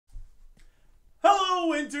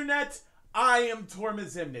Hello, Internet! I am Torma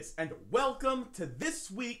Ximnus, and welcome to this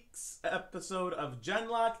week's episode of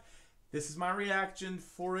GenLOCK. This is my reaction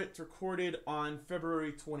for it, recorded on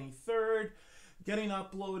February 23rd, getting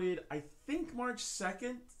uploaded, I think, March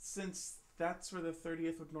 2nd, since that's where the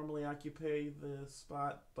 30th would normally occupy the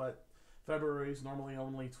spot, but February is normally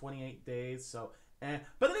only 28 days, so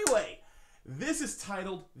But anyway, this is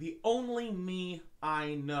titled The Only Me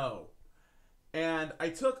I Know. And I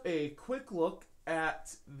took a quick look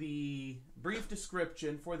at the brief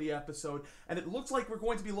description for the episode, and it looks like we're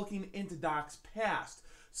going to be looking into Doc's past.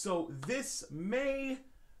 So this may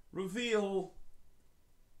reveal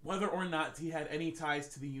whether or not he had any ties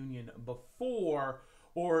to the Union before,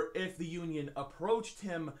 or if the Union approached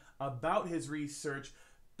him about his research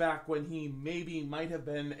back when he maybe might have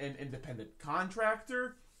been an independent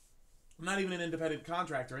contractor. Not even an independent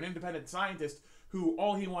contractor, an independent scientist who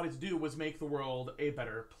all he wanted to do was make the world a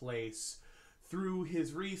better place through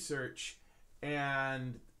his research.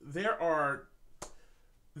 And there are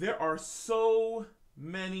so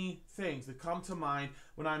many things that come to mind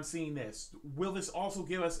when I'm seeing this. Will this also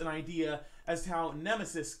give us an idea as to how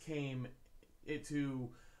Nemesis came to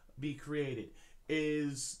be created?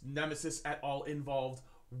 Is Nemesis at all involved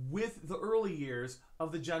with the early years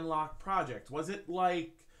of the GenLOCK project? Was it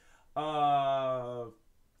like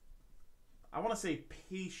I want to say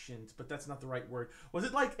patient, but that's not the right word. Was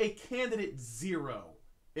it like a candidate zero,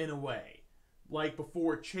 in a way? Like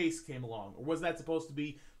before Chase came along? Or was that supposed to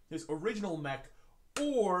be his original mech?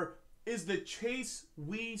 Or is the Chase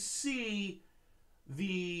we see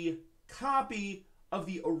the copy of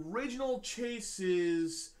the original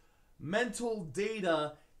Chase's mental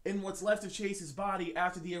data in what's left of Chase's body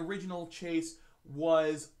after the original Chase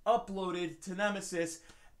was uploaded to Nemesis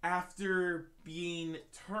after being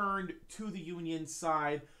turned to the Union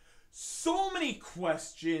side? So many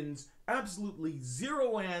questions, absolutely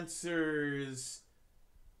zero answers,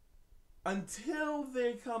 until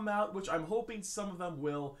they come out, which I'm hoping some of them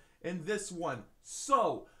will in this one.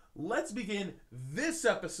 So, let's begin this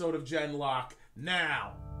episode of GenLOCK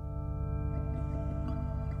now.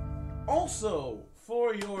 Also,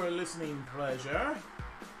 for your listening pleasure,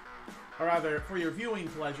 or rather, for your viewing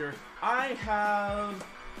pleasure, I have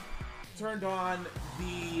turned on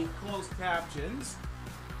the closed captions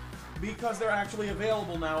because they're actually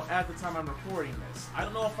available now at the time I'm recording this. I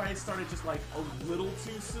don't know if I started just like a little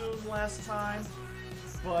too soon last time,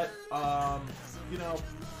 but you know,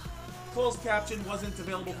 closed caption wasn't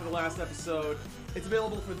available for the last episode. It's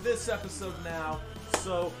available for this episode now,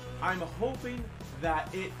 so I'm hoping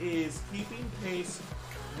that it is keeping pace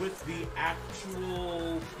with the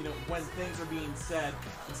actual, you know, when things are being said,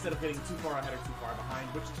 instead of getting too far ahead or too far behind,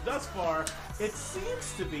 which thus far, it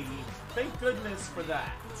seems to be. Thank goodness for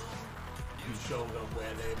that. You show them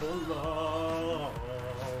where they belong.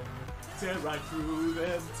 Tear right through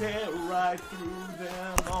them, tear right through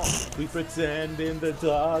them all. We pretend in the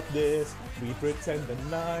darkness, we pretend the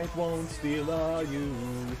night won't steal our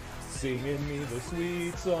youth. Singing me the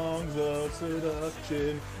sweet songs of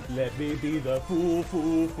seduction. Let me be the fool,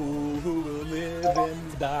 fool, fool who will live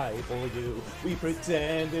and die for you. We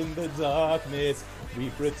pretend in the darkness, we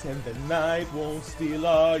pretend the night won't steal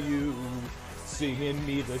our youth. Singing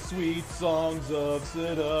me the sweet songs of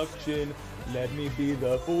seduction. Let me be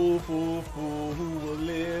the fool, fool, fool who will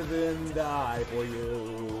live and die for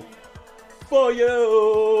you. For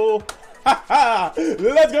you! Ha ha!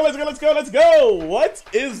 Let's go, let's go, let's go, let's go! What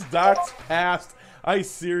is Doc's past? I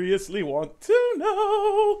seriously want to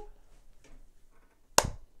know.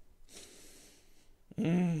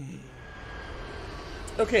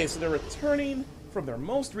 Okay, so they're returning from their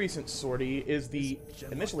most recent sortie, is the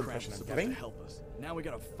initial impression I'm getting. Help us. Now we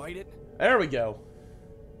gotta fight it? There we go.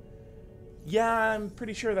 Yeah, I'm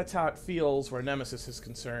pretty sure that's how it feels where Nemesis is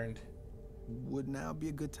concerned. Would now be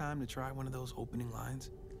a good time to try one of those opening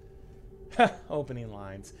lines? Opening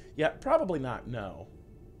lines. Yeah, probably not, no.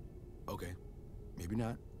 Okay, maybe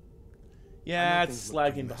not. Yeah, it's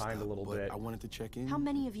lagging behind a little bit. I wanted to check in. How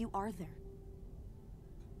many of you are there?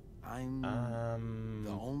 I'm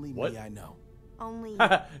the only what? me I know. Only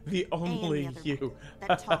the only and the other you. one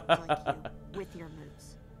that talked like you with your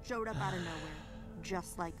moves. Showed up out of nowhere,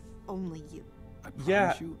 just like only you.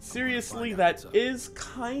 Yeah, seriously, that is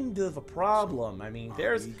kind of a problem. I mean,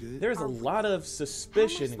 there's a lot of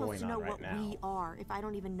suspicion going on right now. How am I supposed to know what we are if I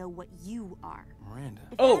don't even know what you are? Miranda.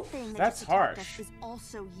 If oh, that thing that that's just attacked harsh. us is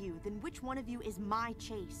also you, then which one of you is my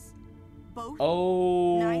Chase? Both?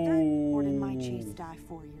 Oh. Neither? Or did my Chase die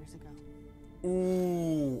 4 years ago?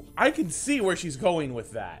 Ooh, I can see where she's going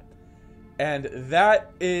with that. And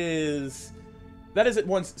that is That is at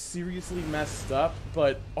once seriously messed up,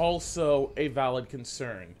 but also a valid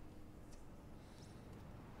concern.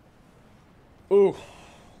 Ooh.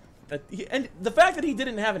 And the fact that he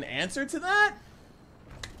didn't have an answer to that?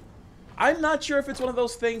 I'm not sure if it's one of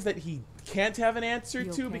those things that he can't have an answer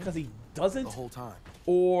to because he doesn't. The whole time.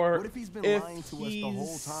 Or what if he's been lying to us the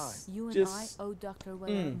whole time? You and I owe Dr.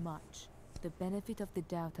 Weller much. The benefit of the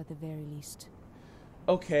doubt at the very least.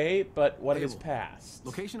 Okay, but what of his past?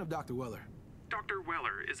 Location of Dr. Weller. Dr.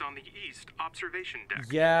 Weller is on the east observation deck.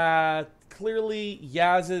 Yeah, clearly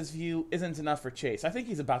Yaz's view isn't enough for Chase. I think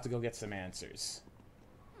he's about to go get some answers.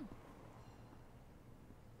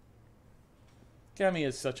 Kemi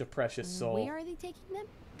is such a precious soul. Where are they taking them?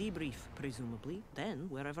 Debrief, presumably. Then,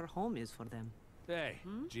 wherever home is for them. Hey,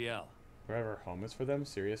 GL. Wherever home is for them?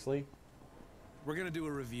 Seriously? We're gonna do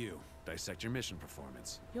a review. Dissect your mission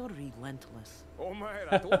performance. You're relentless. お前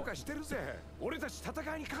らどうかしてるぜ。俺たち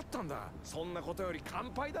戦いに勝ったんだ。そんなことより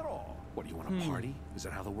乾杯だろ。 What, do you want a party? Is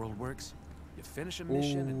that how the world works? You finish a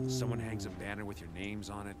mission and someone hangs a banner with your names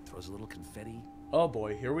on it, throws a little confetti. Oh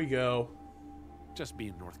boy, here we go. Just be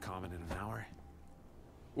in North Common in an hour.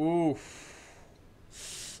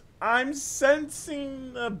 Oof. I'm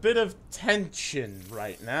sensing a bit of tension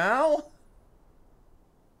right now.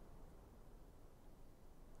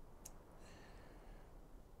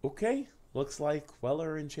 Okay, looks like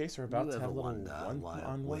Weller and Chase are about to have a little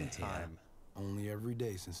one-on-one time. Only every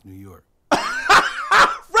day since New York.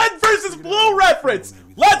 Red versus blue reference!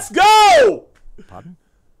 Let's go! Pardon?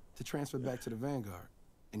 To transfer back to the Vanguard,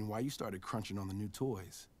 and why you started crunching on the new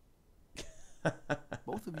toys.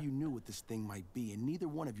 Both of you knew what this thing might be, and neither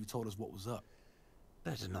one of you told us what was up.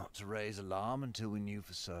 Better not to raise alarm until we knew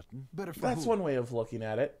for certain. Better for That's who? one way of looking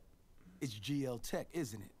at it. It's GL Tech,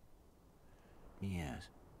 isn't it? Yes.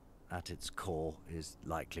 At its core is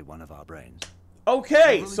likely one of our brains.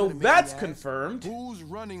 Okay, Really so gonna make that's me ask, confirmed. Who's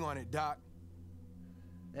running on it, Doc?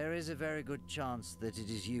 There is a very good chance that it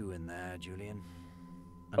is you in there, Julian.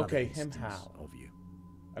 Okay, him instance how? Of you.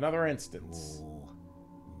 Another instance. Or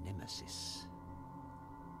Nemesis.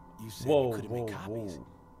 You said Whoa, you couldn't whoa, make copies. whoa.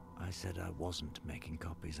 I said I wasn't making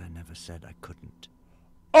copies. I never said I couldn't.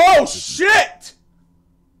 Oh, shit!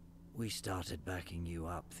 We started backing you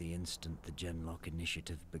up the instant the GenLOCK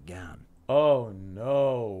initiative began. Oh,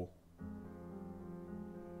 no.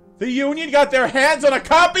 The Union got their hands on a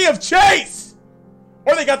copy of Chase!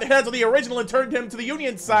 Or they got their hands on the original and turned him to the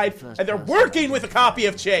Union side, and they're working with a copy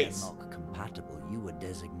of Chase! GenLOCK compatible, you were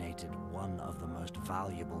designated one of the most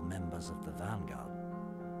valuable members of the Vanguard.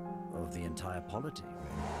 Of the entire polity,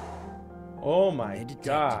 really. Oh When my they detected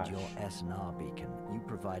gosh. your SNR beacon, you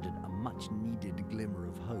provided a much-needed glimmer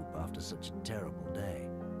of hope after such a terrible day.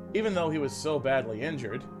 Even though he was so badly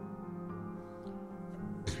injured.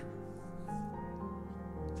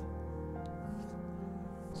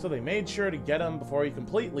 So they made sure to get him before he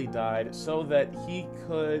completely died so that he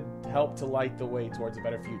could help to light the way towards a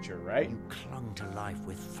better future, right? You clung to life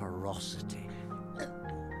with ferocity.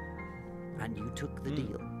 And you took the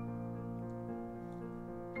deal.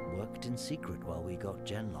 Worked in secret while we got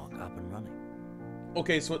GenLOCK up and running.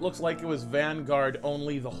 Okay, so it looks like it was Vanguard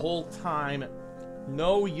only the whole time.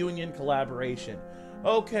 No Union collaboration.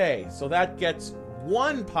 Okay, so that gets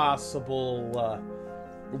one possible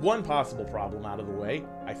problem out of the way,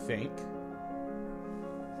 I think.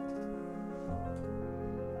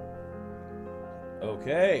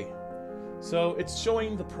 Okay. So it's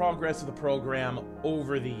showing the progress of the program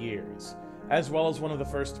over the years, as well as one of the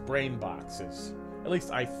first brain boxes. At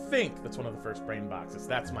least I think that's one of the first brain boxes.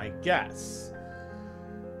 That's my guess.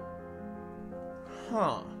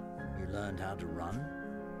 Huh. You learned how to run,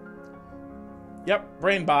 Yep,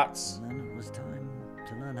 brain box. and then it was time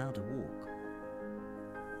to learn how to walk.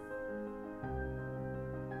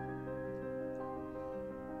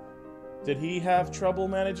 Did he have trouble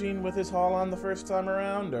managing with his haul on the first time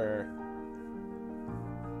around, or?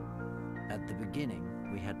 At the beginning,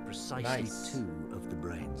 we had precisely Nice. 2 of the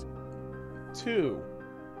brains. 2.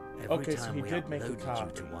 Every Okay, so time he we did make a uploaded you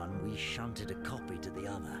copy. to one, we shunted a copy to the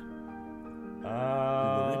other. We were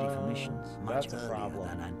Oh, ready for missions much that's a earlier problem.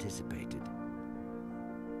 than anticipated.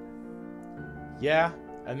 Yeah,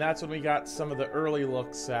 and that's when we got some of the early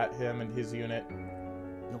looks at him and his unit.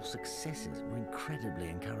 Your successes were incredibly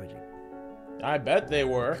encouraging. I bet they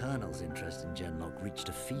were. Colonel's interest in GenLOCK reached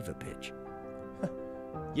a fever pitch.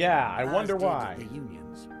 Yeah, I As wonder did why. The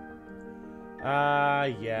Union's.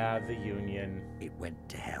 Yeah, the Union. It went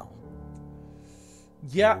to hell.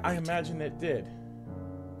 Yeah, They were I waiting. imagine it did.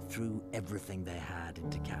 Threw everything they had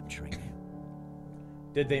into capturing you.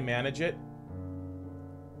 Did they manage it?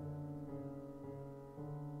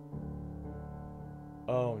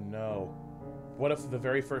 Oh no. What if the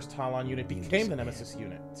very first Talon unit became the Nemesis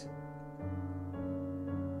unit?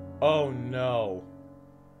 Oh no.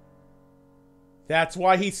 That's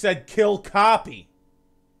why he said kill copy.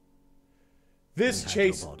 This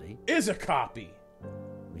chase is a copy.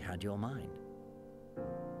 We had your mind.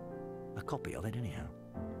 A copy of it, anyhow.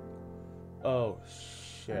 Oh,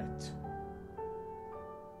 shit.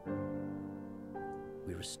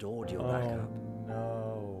 We restored your backup. Oh,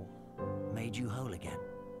 no. Made you whole again.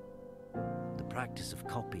 The practice of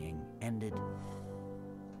copying ended,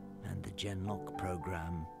 and the GenLOCK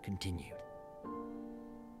program continued.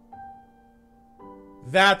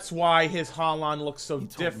 That's why his Holon looks so You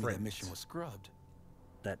told me different. that mission was scrubbed.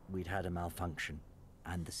 That we'd had a malfunction,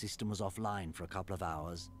 and the system was offline for a couple of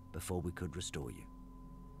hours before we could restore you.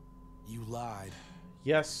 You lied.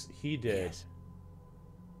 Yes, he did. Yes.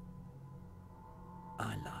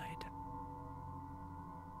 I lied.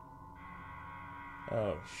 Oh,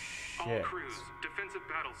 All shit. crews, defensive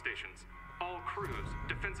battle stations. All crews,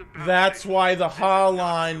 defensive battle That's stations. why the This is not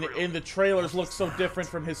Holon true. in the trailers looks so different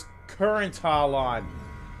from his current Holon.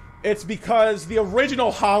 It's because the original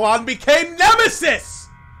Holon became Nemesis!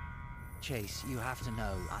 Chase, you have to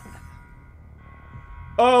know.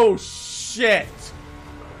 Oh, shit.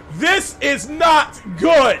 This is not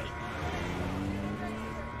good!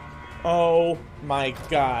 Oh, my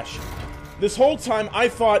gosh. This whole time, I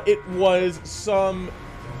thought it was some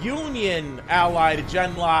Union allied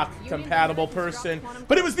GenLOCK compatible person,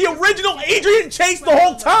 but it was the original Adrian Chase the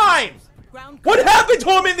whole time! What happened to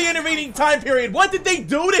him in the intervening time period? What did they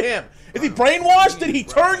do to him? Is he brainwashed? Did he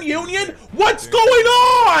turn Union? What's going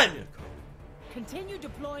on? Continue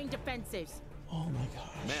deploying defensives. Oh my gosh.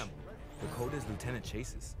 Ma'am, the code is Lieutenant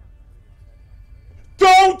Chase's.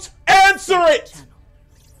 Don't answer it!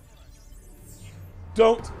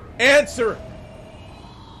 Don't answer!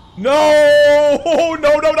 No! No,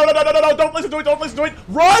 no, no, no, no, no, no, don't listen to it, don't listen to it!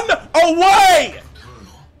 Run away!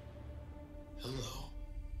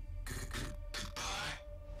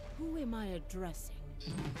 Who am I addressing?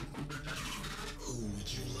 Who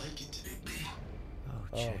would you like it to be?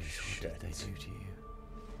 Oh, Chase, what did they do to you?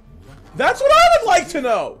 That's what I would like to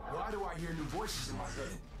know! Why do I hear new voices in my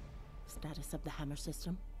head? Status of the hammer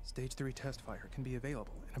system. Stage 3 test fire can be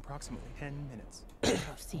available in approximately 10 minutes.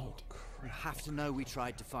 Proceed. You have to know we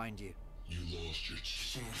tried to find you. You lost your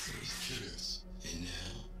chances to this, and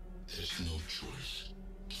now there's no choice.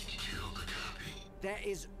 Kill the copy. There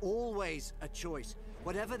is always a choice.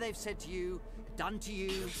 Whatever they've said to you, done to you.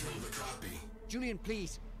 Kill the copy. Julian,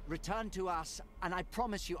 please, return to us, and I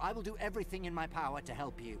promise you I will do everything in my power to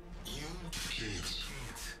help you. You can't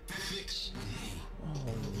fix me. Oh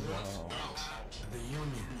no. The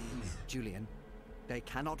Union. Julian, they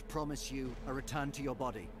cannot promise you a return to your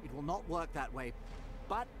body. It will not work that way.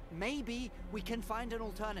 But maybe we can find an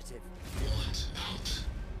alternative. Want out.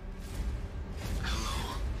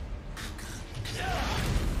 Hello.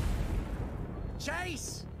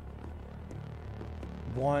 Chase!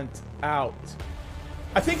 Want out.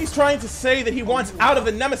 I think he's trying to say that he wants out of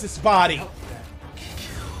the Nemesis body.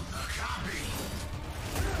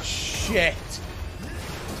 Shit.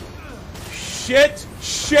 Shit.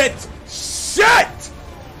 Shit. Shit!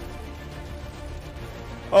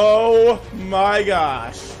 Oh my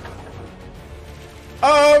gosh.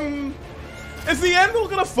 Is the anvil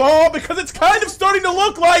gonna fall? Because it's kind of starting to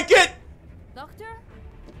look like it! Doctor?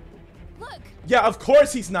 Look! Yeah, of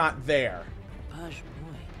course he's not there. Hush,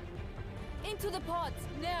 boy. Into the pods,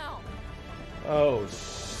 now! Oh,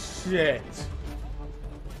 shit.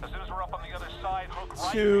 As soon as we're up on the other side, hook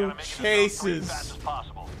right. Two chases. Fast as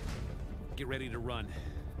possible. Get ready to run.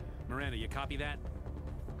 Miranda, you copy that?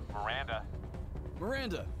 Miranda.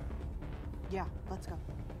 Miranda! Yeah, let's go.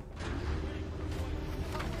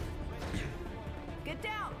 Get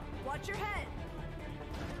down! Watch your head!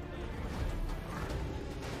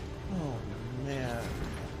 Oh, man.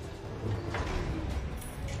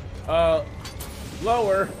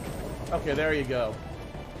 Lower. Okay, there you go.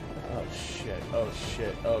 Oh, shit. Oh,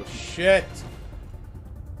 shit. Oh, shit.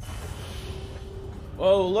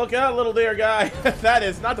 Whoa, look out, little dear guy. That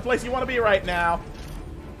is not the place you want to be right now.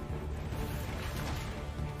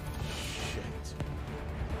 Shit.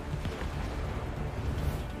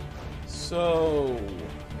 So...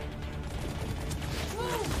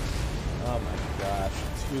 Oh my gosh.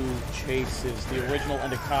 Two chases. The original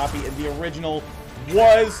and a copy, and the original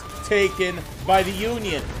was taken by the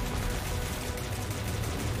Union.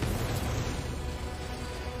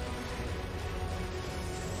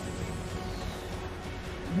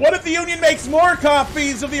 What if the Union makes more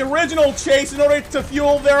copies of the original chase in order to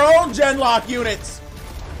fuel their own GenLOCK units?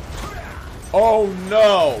 Oh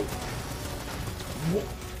no.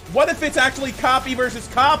 What if it's actually copy versus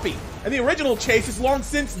copy, and the original Chase is long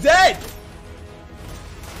since dead?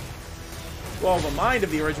 Well, the mind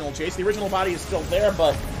of the original Chase, the original body is still there,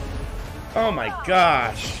 but... Oh my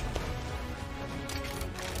gosh.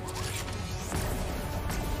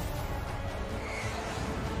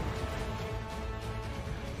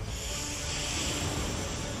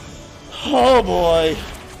 Oh boy.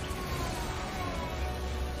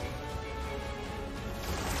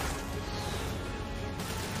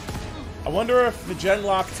 I wonder if the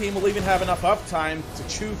GenLOCK team will even have enough uptime to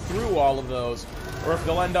chew through all of those, or if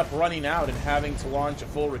they'll end up running out and having to launch a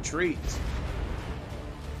full retreat.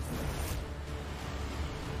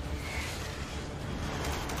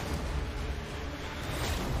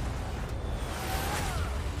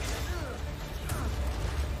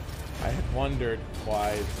 I had wondered,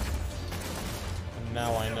 Clive, and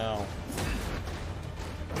now I know.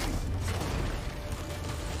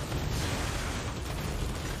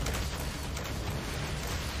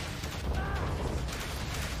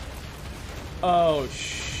 Oh,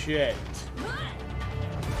 shit.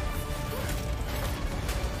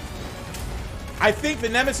 I think the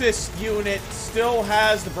Nemesis unit still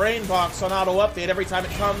has the brain box on auto update every time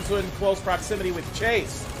it comes in close proximity with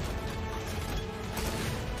Chase.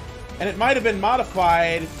 And it might have been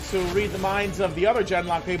modified to read the minds of the other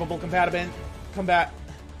GenLOCK capable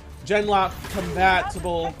GenLOCK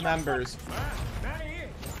compatible members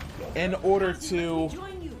in order to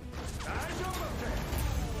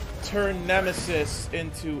turn Nemesis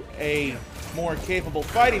into a more capable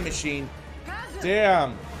fighting machine.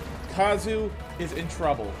 Damn, Kazu is in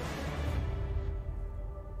trouble.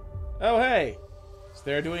 Oh hey, so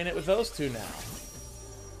they're doing it with those two now.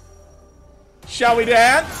 Shall we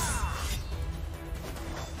dance?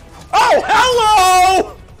 Oh,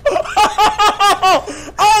 hello!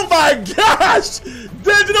 Oh my gosh!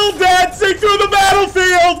 Digital dancing through the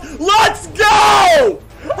battlefield! Let's go!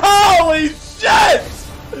 Holy shit!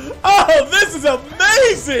 Oh, this is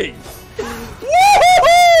amazing!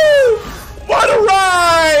 Woohoo! What a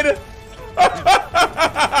ride!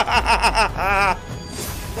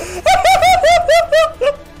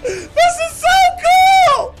 This is so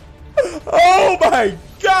cool! Oh my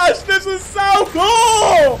gosh, this is so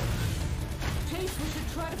cool! Chase, we should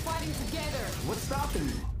try to fight him together. What's stopping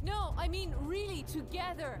you? No, I mean really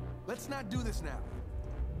together. Let's not do this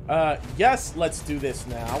now. Yes, let's do this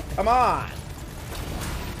now. Come on!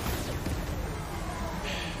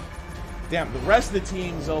 Damn, the rest of the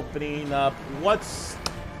team's opening up.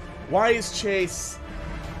 Why is Chase...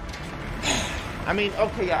 I mean,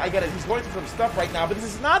 okay, yeah, I get it. He's going through some stuff right now, but this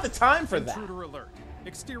is not the time for that. Intruder alert.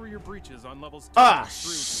 Exterior breaches on levels 2 Ah,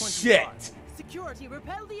 through 25. shit! Security,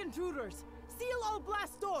 repel the intruders. Seal all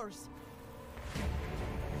blast doors.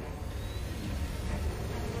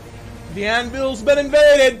 The anvil's been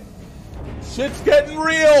invaded! Shit's getting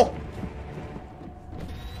real!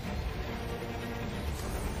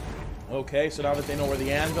 Okay, so now that they know where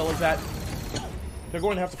the anvil is at, they're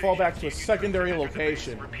going to have to fall back to a secondary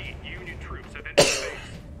location.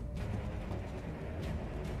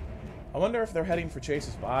 I wonder if they're heading for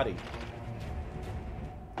Chase's body.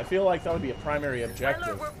 I feel like that would be a primary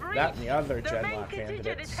objective. That and the other GenLOCK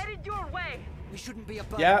candidates. We shouldn't be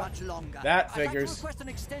about Yeah, much longer. that I'd like figures. to request an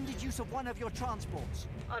extended use of one of your transports.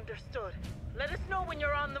 Understood. Let us know when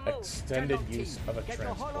you're on the move. Extended GenLOCK use team, of a get your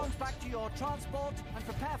transport. hormones back to your transport and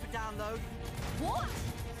prepare for download. What?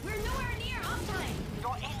 We're nowhere near uptime.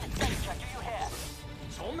 You're in danger, do you hear?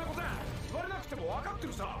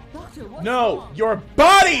 Doctor, what's No, wrong? your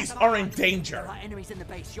bodies are in danger. There are enemies in the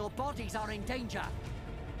base. Your bodies are in danger.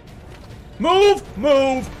 Move,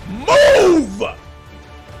 move, move!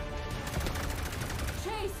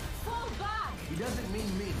 Chase, fall back. He doesn't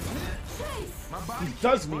mean me. Chase. My body He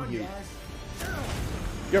does mean you.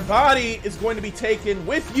 Your body is going to be taken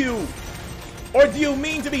with you. Or do you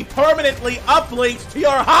mean to be permanently uplinked to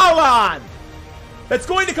your Holon? That's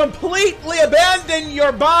going to completely abandon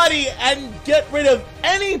your body and get rid of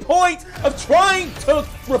any point of trying to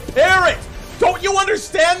repair it. Don't you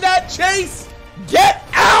understand that, Chase? Get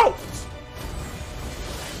out!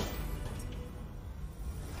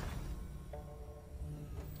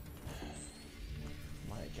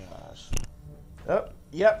 My gosh. Oh,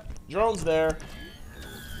 yep, drone's there.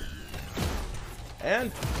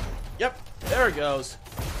 And, yep, there it goes.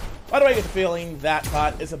 Why do I get the feeling that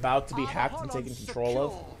bot is about to be hacked and taken control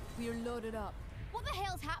of? We're loaded up. What the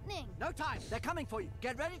hell's happening? No time. They're coming for you.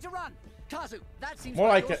 Get ready to run. Kazu, that seems More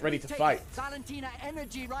like yours. get ready to Take fight. Valentina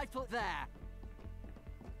energy rifle there.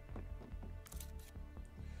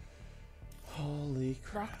 Holy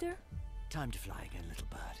crap. Doctor? Time to fly again, little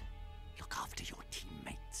bird. Look after your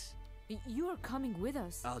teammates. You are coming with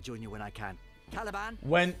us. I'll join you when I can. Caliban.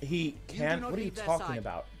 When he can? What are you leave their talking side.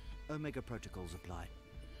 about? Omega protocols apply.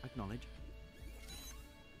 Acknowledge.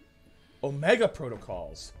 Omega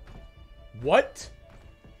protocols. What?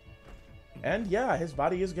 And yeah, his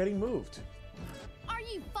body is getting moved. Are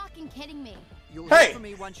you fucking kidding me? You'll Hey! hear from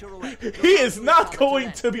me once you're away. He is not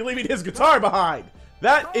going to be leaving his guitar behind.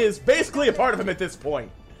 That is basically a part of him at this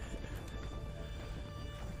point.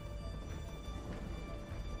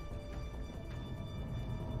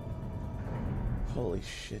 Holy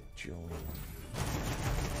shit, Julian.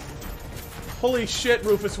 Holy shit,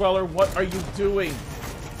 Rufus Weller, what are you doing?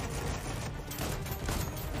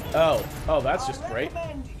 Oh, that's just great. I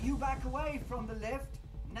recommend you back away from the lift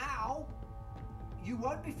now. You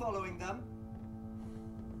won't be following them.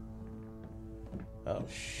 Oh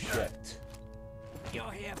shit.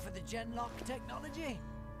 You're here for the GenLOCK technology?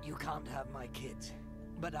 You can't have my kids,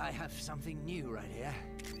 but I have something new right here.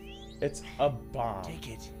 It's a bomb. Take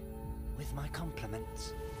it with my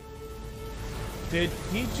compliments. Did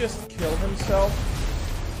he just kill himself?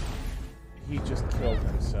 He just killed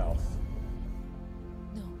himself.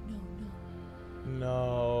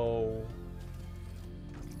 No.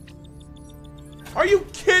 Are you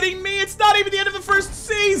kidding me? It's not even the end of the first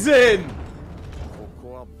season!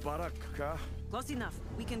 Close enough.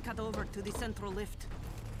 We can cut over to the central lift.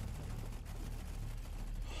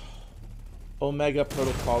 Omega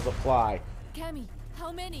protocols apply. Cammy,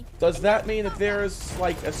 how many? Does that mean that there's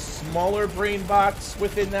like a smaller brain box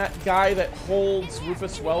within that guy that holds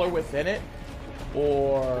Rufus Weller within it?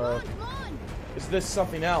 Or is this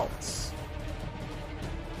something else?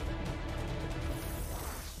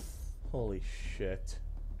 Holy shit.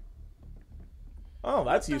 Oh,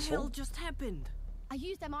 that's useful. What the hell just happened? I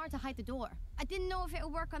used MR to hide the door. I didn't know if it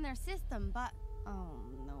would work on their system, but... Oh,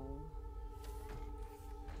 no.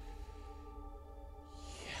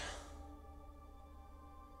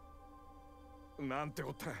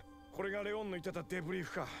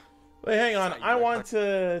 Wait, hang on. I want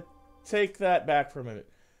to take that back for a minute.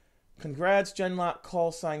 Congrats, GenLOCK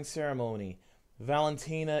call sign ceremony.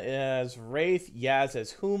 Valentina as Wraith, Yaz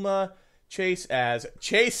as Huma, Chase as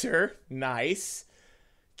Chaser, nice.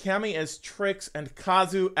 Cammy as Trix, and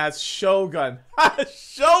Kazu as Shogun.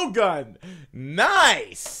 Shogun!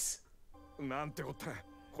 Nice!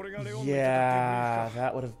 Yeah,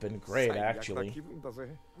 that would have been great, actually.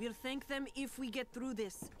 We'll thank them if we get through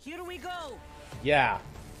this. Here we go! Yeah.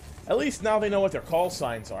 At least now they know what their call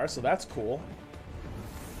signs are, so that's cool.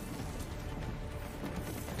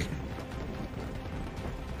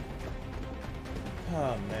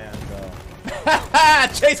 Oh, man, though.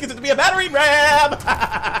 Chase gets it to be a battering ram!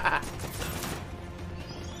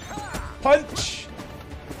 Punch!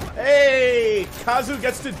 Hey! Kazu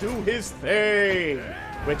gets to do his thing!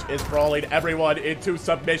 Which is brawling everyone into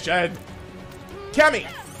submission. Cammy!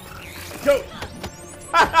 Go!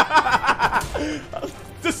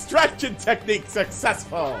 Distraction technique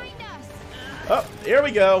successful! Oh, here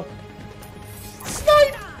we go.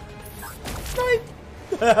 Snipe!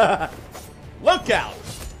 Snipe! Look out!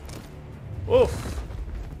 Oof.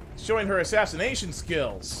 Showing her assassination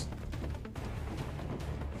skills.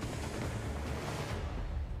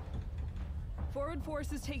 Forward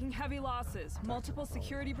force is taking heavy losses. Multiple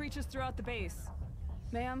security breaches throughout the base.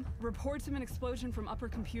 Ma'am, reports of an explosion from upper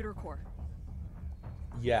computer core.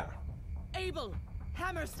 Yeah. Able,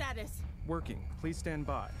 hammer status. Working. Please stand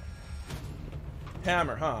by.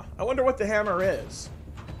 Hammer, huh? I wonder what the hammer is.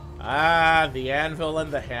 Ah, the anvil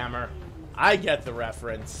and the hammer. I get the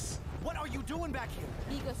reference. What are you doing back here?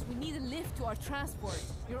 Because we need a lift to our transport.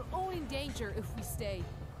 You're only in danger if we stay.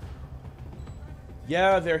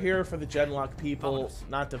 Yeah, they're here for the GenLOCK people,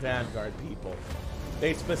 not the Vanguard people.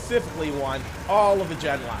 They specifically want all of the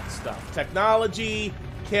GenLOCK stuff. Technology,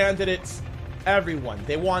 candidates, everyone.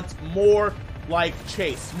 They want more like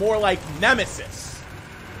Chase, more like Nemesis.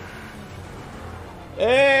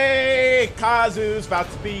 Hey, Kazu's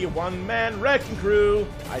about to be a one-man wrecking crew,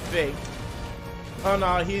 I think. Oh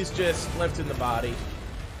no, he's just lifting the body.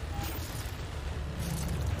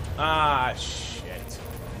 Ah, shit.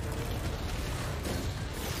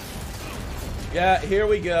 Yeah, here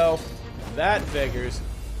we go. That figures.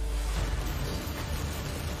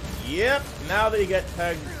 Yep, now that he gets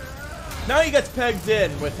pegged. Now he gets pegged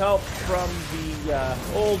in with help from the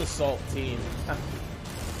old assault team.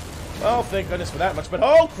 Well, thank goodness for that much, but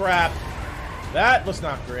oh crap! That was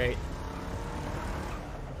not great.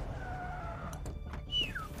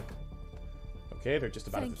 Okay, they're just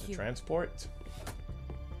about to hit the transport.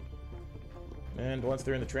 And once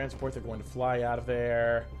they're in the transport, they're going to fly out of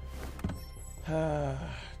there.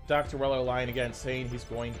 Dr. Weller lying again, saying he's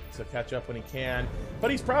going to catch up when he can.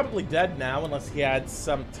 But he's probably dead now, unless he had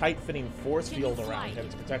some tight-fitting force field around him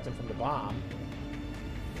to protect him from the bomb.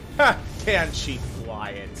 Ha! Can she fly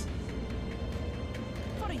it?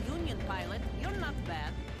 For a Union pilot, you're not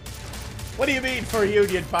bad. What do you mean for a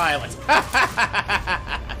Union pilot?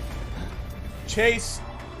 Chase.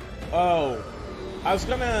 Oh. I was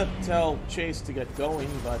gonna tell Chase to get going,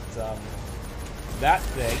 but, that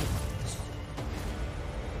thing.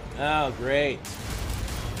 Oh, great.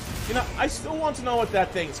 You know, I still want to know what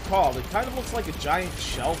that thing's called. It kind of looks like a giant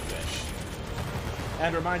shellfish.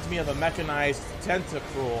 And reminds me of a mechanized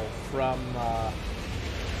tentacruel from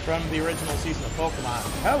the original season of Pokemon.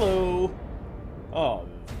 Hello! Oh,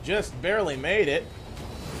 just barely made it.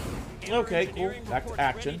 Okay, cool. Back to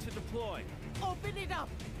action. Open it up.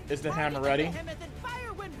 Is the hammer ready?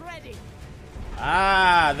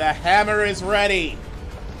 Ah, the hammer is ready!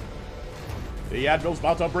 The Admiral's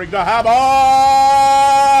about to bring the hammer!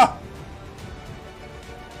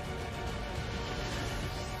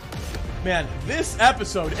 Man, this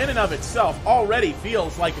episode in and of itself already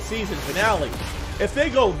feels like a season finale. If they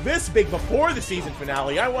go this big before the season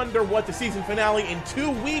finale, I wonder what the season finale in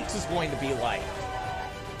 2 weeks is going to be like.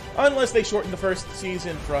 Unless they shorten the first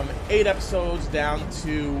season from 8 episodes down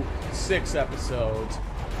to 6 episodes.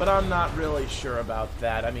 But I'm not really sure about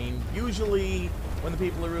that. I mean, usually when the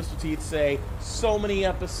people at Rooster Teeth say so many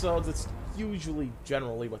episodes, it's usually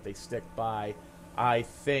generally what they stick by, I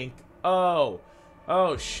think. Oh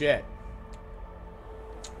shit.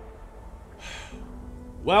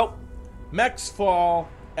 Well, mechs fall,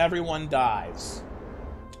 everyone dies.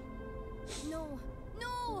 No.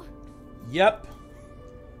 No! Yep.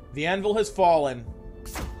 The anvil has fallen.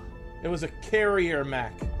 It was a carrier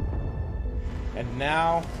mech. And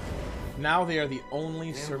now they are the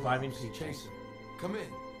only surviving people. Chaser, come in.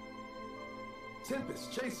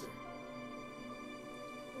 Tempest, Chaser.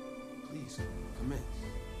 Please, come in.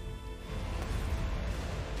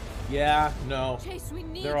 Yeah, no. Chase, we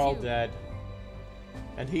need They're all you. dead.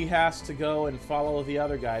 And he has to go and follow the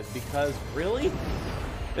other guys because, really?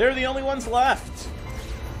 They're the only ones left.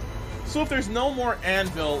 So if there's no more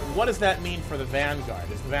anvil, what does that mean for the Vanguard?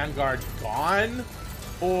 Is the Vanguard gone?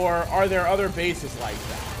 Or are there other bases like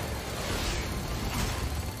that?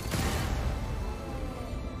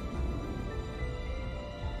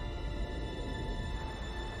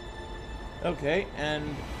 Okay,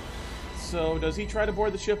 and so does he try to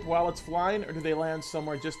board the ship while it's flying, or do they land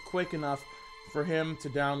somewhere just quick enough for him to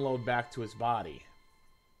download back to his body?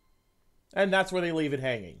 And that's where they leave it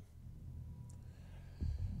hanging.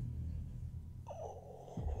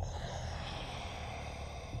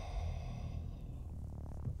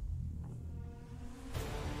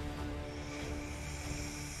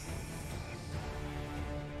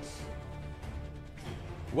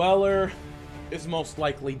 Weller is most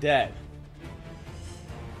likely dead.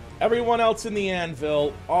 Everyone else in the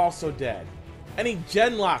anvil also dead. Any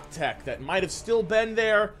GenLOCK tech that might have still been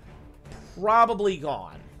there, probably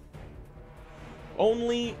gone.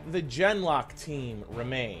 Only the GenLOCK team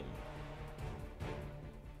remain.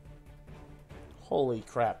 Holy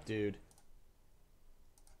crap, dude.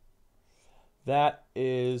 That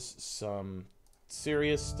is some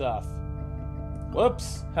serious stuff.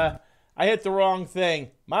 Whoops. I hit the wrong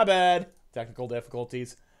thing. My bad. Technical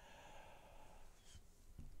difficulties.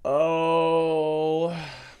 Oh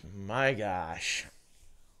my gosh.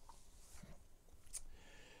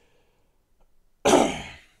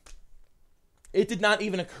 It did not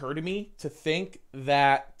even occur to me to think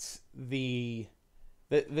that the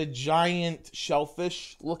giant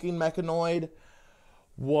shellfish-looking mechanoid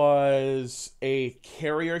was a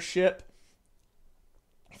carrier ship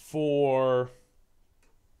for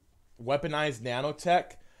weaponized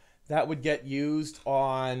nanotech that would get used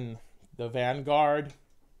on the Vanguard.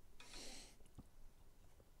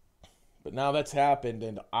 But now that's happened,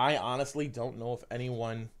 and I honestly don't know if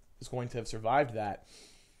anyone is going to have survived that.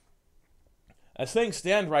 As things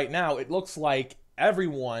stand right now, it looks like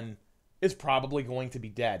everyone is probably going to be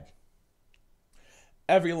dead.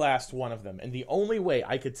 Every last one of them. And the only way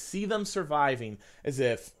I could see them surviving is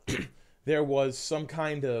if there was some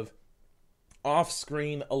kind of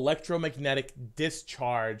off-screen electromagnetic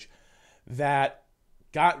discharge that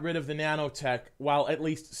got rid of the nanotech while at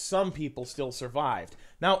least some people still survived.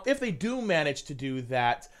 Now, if they do manage to do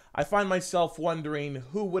that, I find myself wondering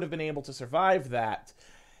who would have been able to survive that.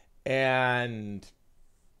 And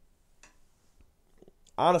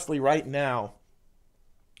honestly, right now,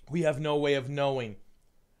 we have no way of knowing.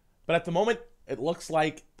 But at the moment, it looks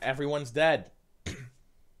like everyone's dead.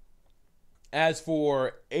 As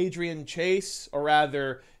for Adrian Chase, or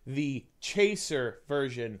rather the Chaser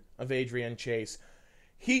version of Adrian Chase,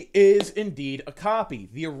 he is indeed a copy.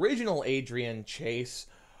 The original Adrian Chase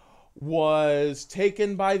was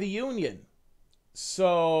taken by the Union.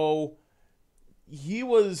 So he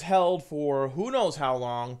was held for who knows how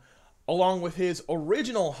long, along with his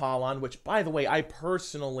original Holon, which, by the way, I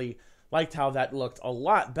personally liked how that looked a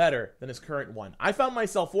lot better than his current one. I found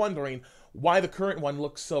myself wondering why the current one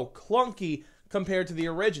looks so clunky compared to the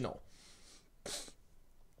original.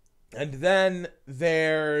 And then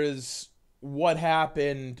there's what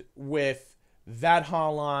happened with that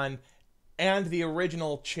Holon and the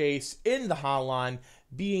original Chase in the Holon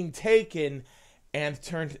being taken and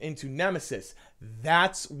turned into Nemesis.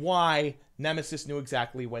 That's why Nemesis knew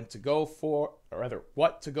exactly when to go for, or rather,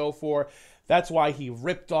 what to go for. That's why he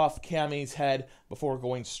ripped off Cammy's head before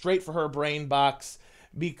going straight for her brain box,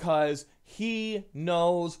 because he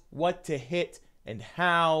knows what to hit and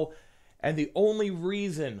how. And the only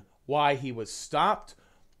reason why he was stopped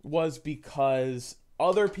was because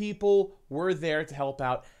other people were there to help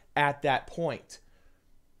out at that point.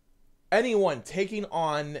 Anyone taking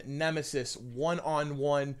on Nemesis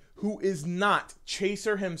one-on-one who is not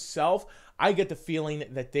Chaser himself, I get the feeling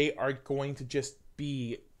that they are going to just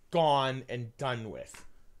be gone and done with.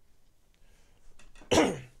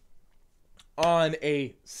 On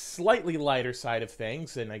a slightly lighter side of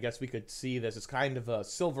things, and I guess we could see this as kind of a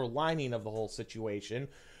silver lining of the whole situation,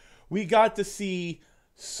 we got to see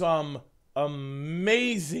some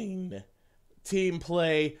amazing team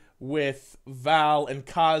play with Val and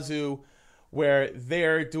Kazu, where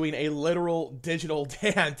they're doing a literal digital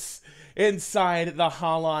dance inside the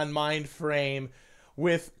Holon mind frame,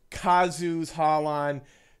 with Kazu's Holon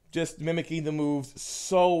just mimicking the moves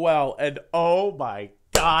so well. And oh my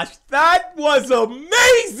gosh, that was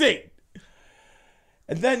amazing!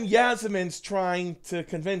 And then Yasmin's trying to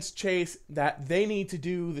convince Chase that they need to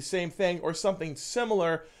do the same thing or something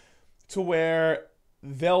similar, to where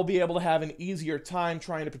they'll be able to have an easier time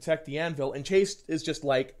trying to protect the anvil. And Chase is just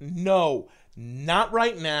like, no, not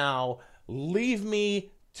right now. Leave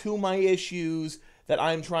me to my issues that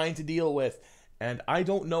I'm trying to deal with. And I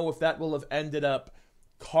don't know if that will have ended up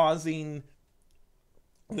causing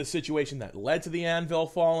the situation that led to the anvil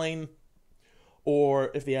falling, or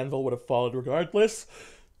if the anvil would have fallen regardless.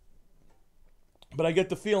 But I get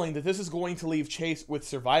the feeling that this is going to leave Chase with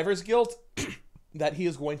survivor's guilt, that he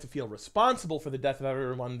is going to feel responsible for the death of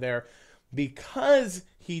everyone there because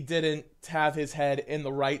he didn't have his head in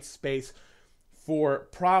the right space for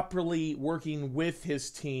properly working with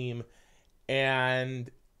his team. And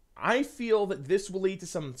I feel that this will lead to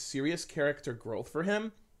some serious character growth for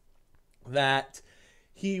him, that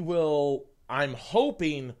he will, I'm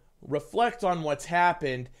hoping, reflect on what's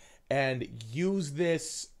happened and use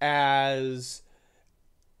this as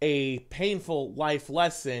a painful life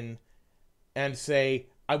lesson and say,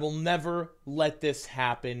 I will never let this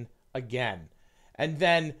happen again. And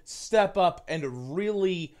then step up and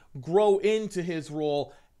really grow into his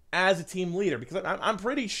role as a team leader. Because I'm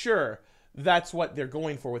pretty sure that's what they're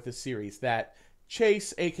going for with this series. That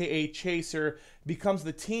Chase, aka Chaser, becomes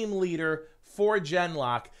the team leader for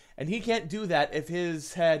GenLOCK. And he can't do that if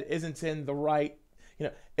his head isn't in the right,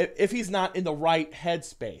 if he's not in the right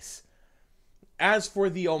headspace. As for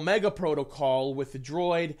the Omega Protocol with the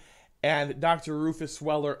droid and Dr. Rufus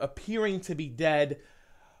Weller appearing to be dead,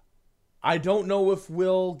 I don't know if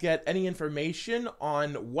we'll get any information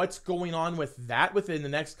on what's going on with that within the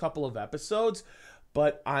next couple of episodes,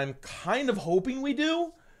 but I'm kind of hoping we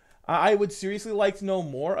do. I would seriously like to know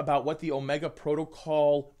more about what the Omega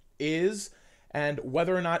Protocol is, and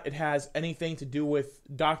whether or not it has anything to do with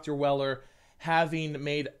Dr. Weller having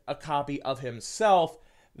made a copy of himself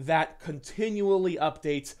that continually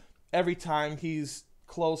updates every time he's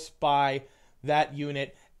close by that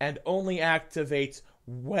unit, and only activates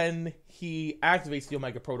when he activates the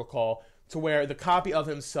Omega Protocol, to where the copy of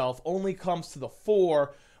himself only comes to the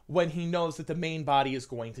fore when he knows that the main body is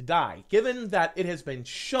going to die. Given that it has been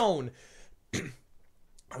shown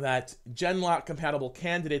that GenLOCK compatible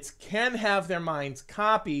candidates can have their minds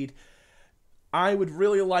copied, I would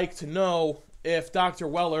really like to know if Dr.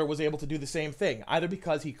 Weller was able to do the same thing, either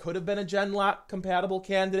because he could have been a GenLOCK compatible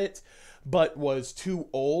candidate but was too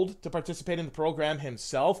old to participate in the program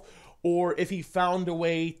himself, or if he found a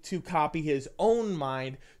way to copy his own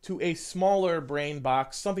mind to a smaller brain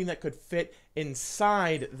box, something that could fit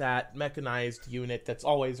inside that mechanized unit that's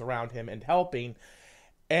always around him and helping.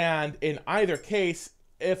 And in either case,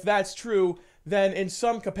 if that's true, then in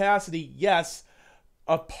some capacity, yes,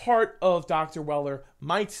 a part of Dr. Weller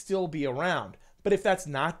might still be around. But if that's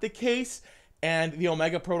not the case, And the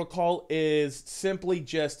Omega Protocol is simply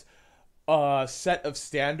just a set of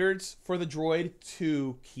standards for the droid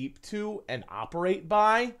to keep to and operate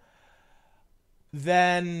by,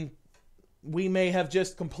 then we may have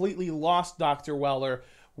just completely lost Dr. Weller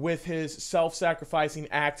with his self-sacrificing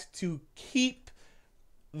act to keep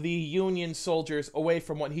the Union soldiers away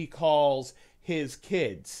from what he calls his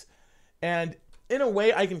kids. And in a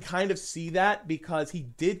way, I can kind of see that because he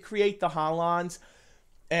did create the Holons,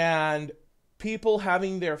 and people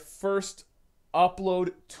having their first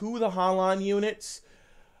upload to the Holon units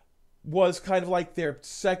was kind of like their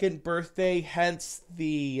second birthday, hence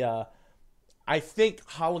the, I think,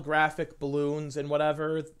 holographic balloons and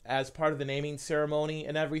whatever as part of the naming ceremony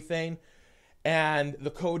and everything, and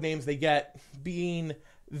the code names they get being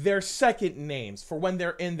their second names for when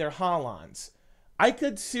they're in their Holons. I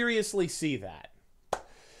could seriously see that.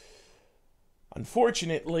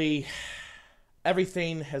 Unfortunately,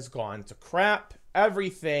 everything has gone to crap.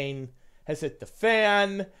 Everything has hit the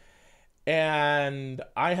fan. And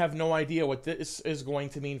I have no idea what this is going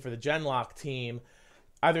to mean for the GenLOCK team.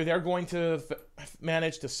 Either they're going to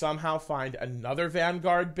manage to somehow find another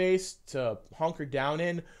Vanguard base to hunker down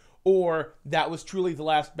in, or that was truly the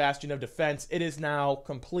last bastion of defense. It is now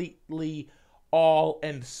completely all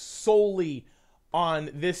and solely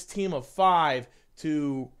on this team of 5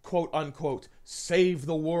 to, quote-unquote, save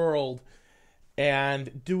the world,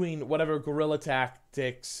 and doing whatever guerrilla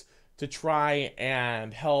tactics to try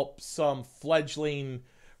and help some fledgling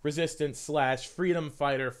resistance/freedom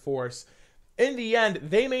fighter force. In the end,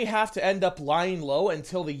 they may have to end up lying low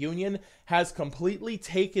until the Union has completely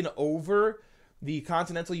taken over the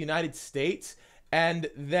continental United States, and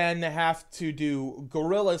then have to do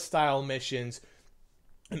guerrilla-style missions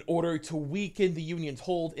in order to weaken the Union's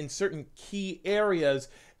hold in certain key areas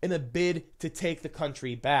in a bid to take the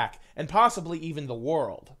country back, and possibly even the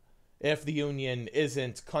world, if the Union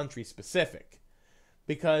isn't country-specific.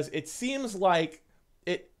 Because it seems like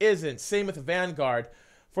it isn't. Same with Vanguard,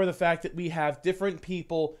 for the fact that we have different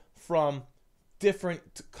people from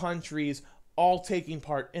different countries all taking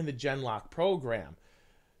part in the GenLOCK program.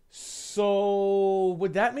 So,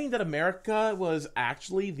 would that mean that America was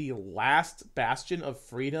actually the last bastion of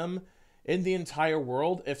freedom in the entire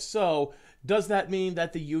world? If so, does that mean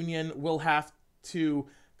that the Union will have to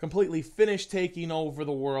completely finish taking over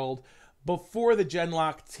the world before the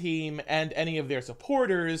GenLOCK team and any of their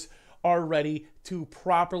supporters are ready to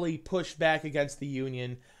properly push back against the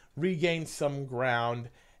Union, regain some ground,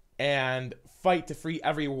 and fight to free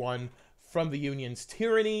everyone from the Union's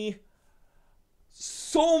tyranny?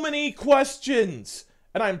 So many questions,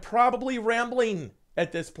 and I'm probably rambling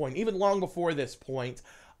at this point, even long before this point.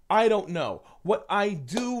 I don't know. What I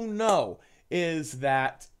do know is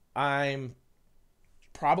that I'm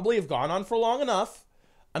probably have gone on for long enough.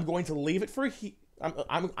 I'm going to leave it for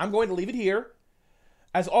I'm going to leave it here.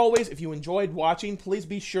 As always, if you enjoyed watching, please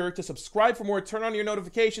be sure to subscribe for more, turn on your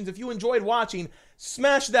notifications. If you enjoyed watching,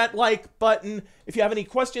 smash that like button. If you have any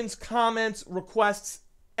questions, comments, requests,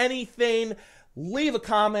 anything, leave a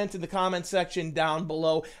comment in the comment section down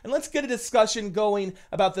below, and let's get a discussion going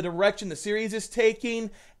about the direction the series is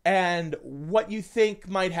taking and what you think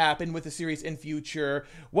might happen with the series in future,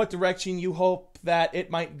 what direction you hope that it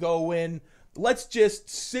might go in. Let's just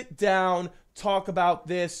sit down, talk about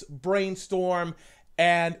this, brainstorm,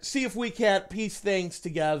 and see if we can't piece things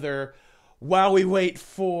together while we wait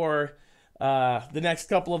for the next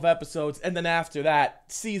couple of episodes, and then after that,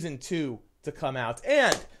 Season 2 to come out.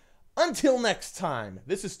 And until next time,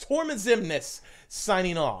 this is Torma Ximnus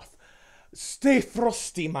signing off. Stay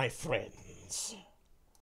frosty, my friends.